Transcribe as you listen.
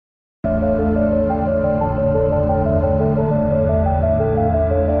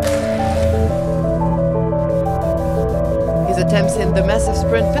attempts in the massive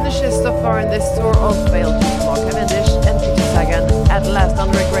sprint finishes so far in this tour all failed. Mark Cavendish and Peter Sagan. At last,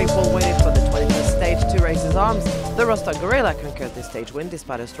 Andre Greipel waited for the 21st stage to raise his arms. The Rostock Gorilla conquered the stage win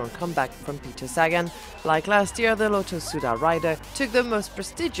despite a strong comeback from Peter Sagan. Like last year, the Lotto Soudal rider took the most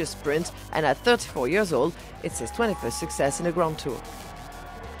prestigious sprint, and at 34 years old, it's his 21st success in a Grand Tour.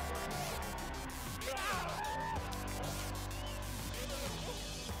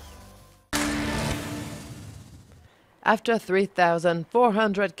 After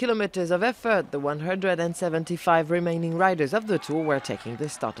 3,400 kilometers of effort, the 175 remaining riders of the Tour were taking the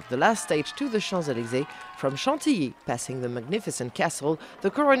start of the last stage to the Champs-Élysées. From Chantilly, passing the magnificent castle, the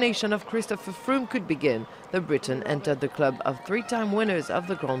coronation of Christopher Froome could begin. The Briton entered the club of three-time winners of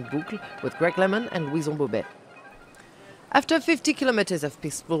the Grande Boucle with Greg LeMond and Louison Bobet. After 50 kilometers of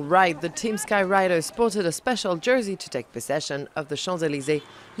peaceful ride, the Team Sky riders sported a special jersey to take possession of the Champs-Élysées.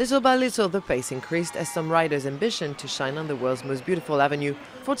 Little by little, the pace increased as some riders' ambition to shine on the world's most beautiful avenue.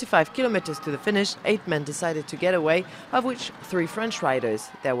 45 kilometers to the finish, 8 men decided to get away, of which 3 French riders.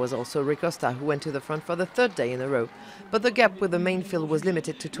 There was also Ricosta, who went to the front for the 3rd day in a row. But the gap with the main field was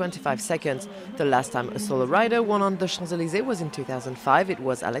limited to 25 seconds. The last time a solo rider won on the Champs-Élysées was in 2005. It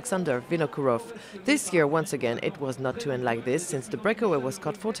was Alexander Vinokourov. This year, once again, it was not to end like this, since the breakaway was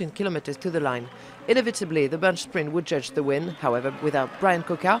cut 14 kilometers to the line. Inevitably, the bunch sprint would judge the win, however, without Brian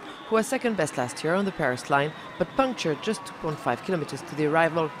Coca, who was second best last year on the Paris line, but punctured just 2.5 kilometers to the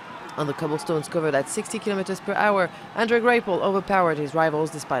arrival. On the cobblestones covered at 60 kilometers per hour, Andre Greipel overpowered his rivals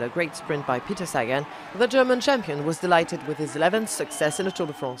despite a great sprint by Peter Sagan. The German champion was delighted with his 11th success in the Tour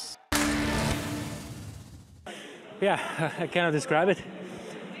de France. Yeah, I cannot describe it.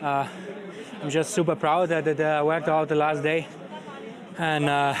 I'm just super proud that it worked out the last day, and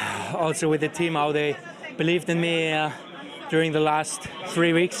also with the team, how they believed in me during the last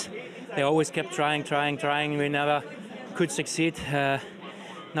 3 weeks. They always kept trying. We never could succeed.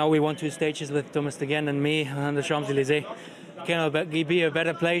 Now we won 2 stages with Thomas again and me on the Champs-Élysées. Cannot be a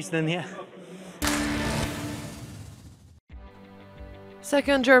better place than here.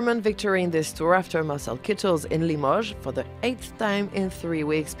 Second German victory in this tour after Marcel Kittel's in Limoges. For the 8th time in 3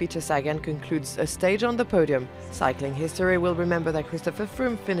 weeks, Peter Sagan concludes a stage on the podium. Cycling history will remember that Christopher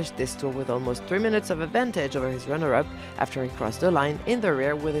Froome finished this tour with almost 3 minutes of advantage over his runner-up after he crossed the line in the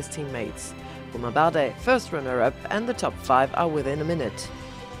rear with his teammates. Romain Bardet, first runner-up, and the top 5 are within a minute.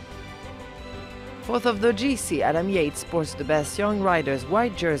 Fourth of the GC, Adam Yates sports the best young rider's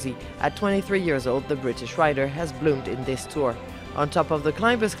white jersey. At 23 years old, the British rider has bloomed in this tour. On top of the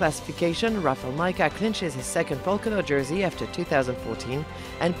climbers classification, Rafael Majka clinches his second polka-dot jersey after 2014,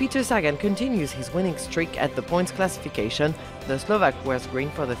 and Peter Sagan continues his winning streak at the points classification. The Slovak wears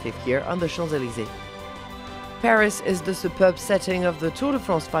green for the 5th year on the Champs-Élysées. Paris is the superb setting of the Tour de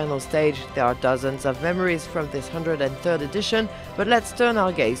France final stage. There are dozens of memories from this 103rd edition, but let's turn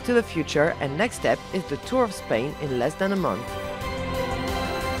our gaze to the future, and next step is the Tour of Spain in less than a month.